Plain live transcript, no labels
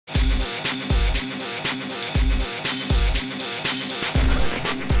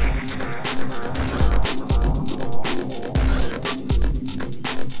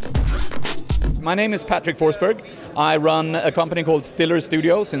My name is Patrik Forsberg. I run a company called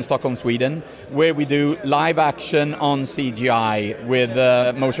Studios in Stockholm, Sweden, where we do live action on CGI with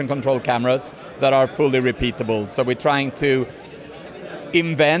motion control cameras that are fully repeatable. So we're trying to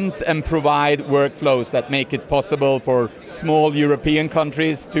invent and provide workflows that make it possible for small European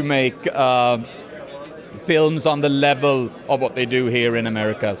countries to make films on the level of what they do here in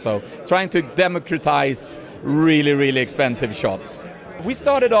America. So trying to democratize really, really expensive shots. We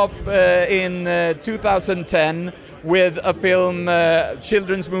started off in 2010 with a film,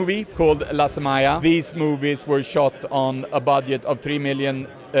 children's movie called La Semilla. These movies were shot on a budget of 3 million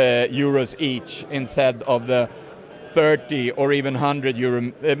euros each instead of the 30 or even 100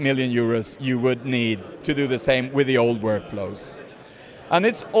 million euros you would need to do the same with the old workflows. And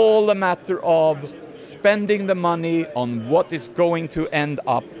it's all a matter of spending the money on what is going to end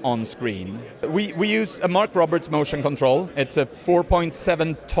up on screen. We use a Mark Roberts motion control. It's a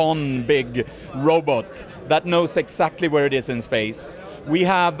 4.7 ton big robot that knows exactly where it is in space. We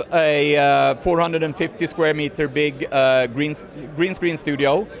have a 450 square meter big green screen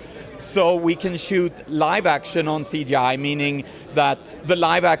studio. So we can shoot live action on CGI, meaning that the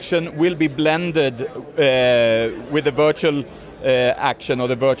live action will be blended with the virtual action or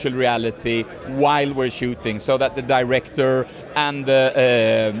the virtual reality while we're shooting, so that the director and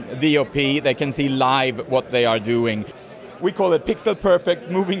the DOP, they can see live what they are doing. We call it pixel perfect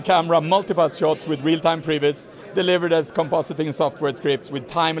moving camera multipass shots with real-time previz, delivered as compositing software scripts with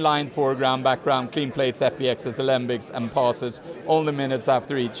timeline, foreground, background, clean plates, FBXs, alembics, and passes only minutes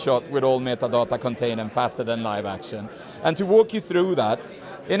after each shot, with all metadata contained and faster than live action. And to walk you through that,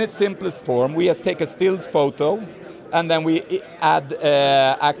 in its simplest form, we just take a stills photo, and then we add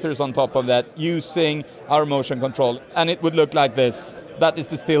actors on top of that using our motion control. And it would look like this. That is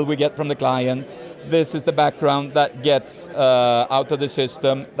the still we get from the client. This is the background that gets out of the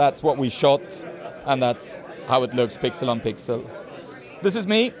system. That's what we shot, and that's how it looks pixel on pixel. This is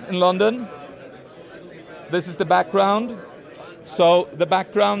me in London. This is the background. So the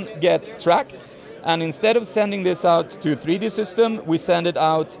background gets tracked, and instead of sending this out to a 3D system, we send it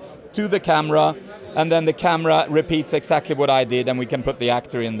out to the camera, and then the camera repeats exactly what I did, and we can put the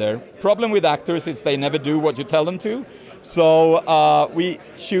actor in there. Problem with actors is they never do what you tell them to. So we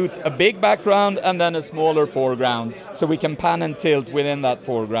shoot a big background and then a smaller foreground, so we can pan and tilt within that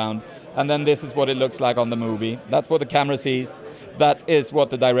foreground. And then this is what it looks like on the movie. That's what the camera sees, that is what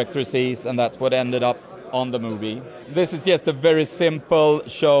the director sees, and that's what ended up on the movie. This is just a very simple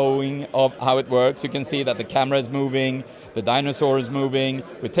showing of how it works. You can see that the camera is moving, the dinosaur is moving.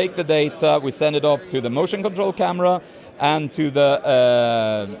 We take the data, we send it off to the motion control camera and to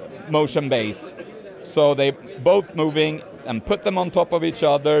the motion base. So they both moving, and put them on top of each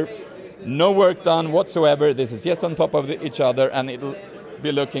other. No work done whatsoever. This is just on top of each other, and it'll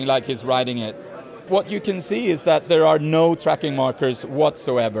be looking like he's riding it. What you can see is that there are no tracking markers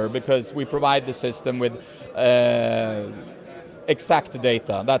whatsoever, because we provide the system with exact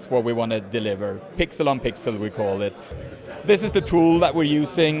data. That's what we want to deliver. Pixel on pixel, we call it. This is the tool that we're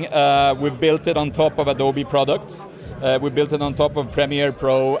using. We've built it on top of Adobe products. We built it on top of Premiere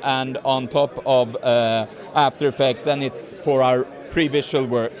Pro and on top of After Effects, and it's for our pre-visual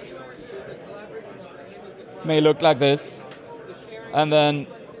work. May look like this. And then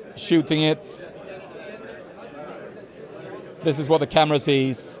shooting it. This is what the camera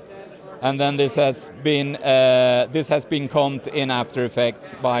sees, and then this has been comped in After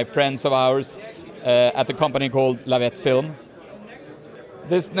Effects by friends of ours at a company called Film.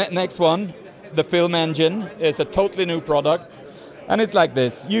 This next one, the film engine, is a totally new product, and it's like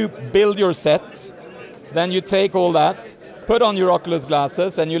this. You build your set, then you take all that, put on your Oculus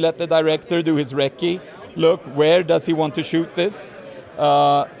glasses, and you let the director do his recce. Look, where does he want to shoot this?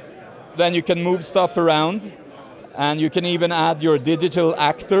 Then you can move stuff around, and you can even add your digital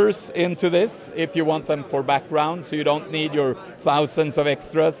actors into this if you want them for background, so you don't need your thousands of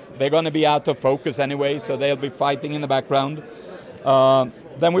extras. They're going to be out of focus anyway, so they'll be fighting in the background.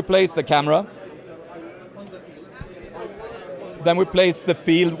 Then we place the camera. Then we place the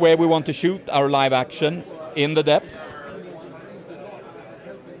field where we want to shoot our live action in the depth.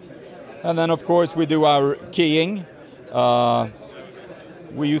 And then of course we do our keying.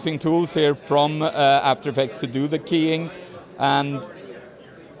 We're using tools here from After Effects to do the keying, and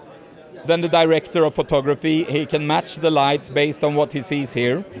then the director of photography, he can match the lights based on what he sees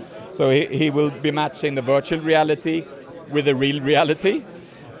here. So he will be matching the virtual reality with the real reality,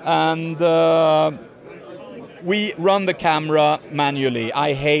 and we run the camera manually.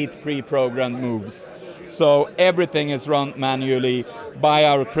 I hate pre-programmed moves, so everything is run manually by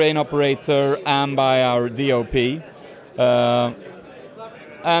our crane operator and by our DOP.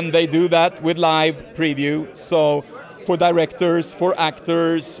 and they do that with live preview. So for directors, for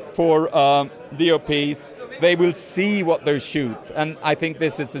actors, for DOPs, they will see what they shoot. And I think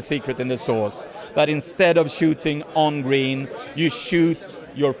this is the secret in the sauce, that instead of shooting on green, you shoot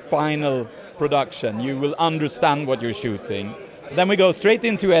your final production. You will understand what you're shooting. Then we go straight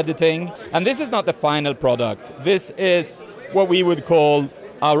into editing, and this is not the final product. This is what we would call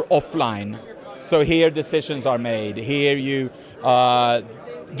our offline. So here decisions are made. Here you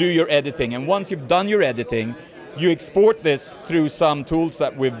do your editing, and once you've done your editing, you export this through some tools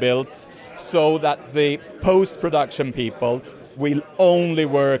that we've built so that the post-production people will only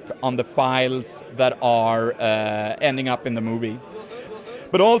work on the files that are ending up in the movie.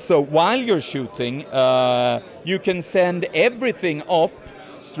 But also, while you're shooting, you can send everything off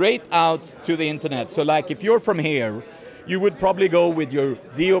straight out to the internet. So like if you're from here, you would probably go with your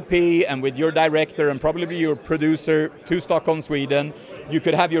DOP and with your director and probably your producer to Stockholm, Sweden. You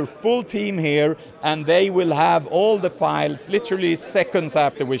could have your full team here, and they will have all the files literally seconds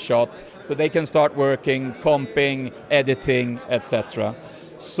after we shot, so they can start working, comping, editing, etc.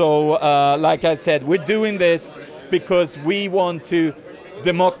 So like I said, we're doing this because we want to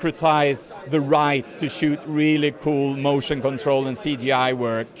democratize the right to shoot really cool motion control and CGI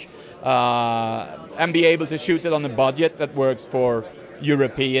work, and be able to shoot it on a budget that works for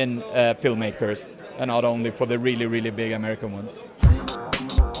European filmmakers and not only for the really, really big American ones.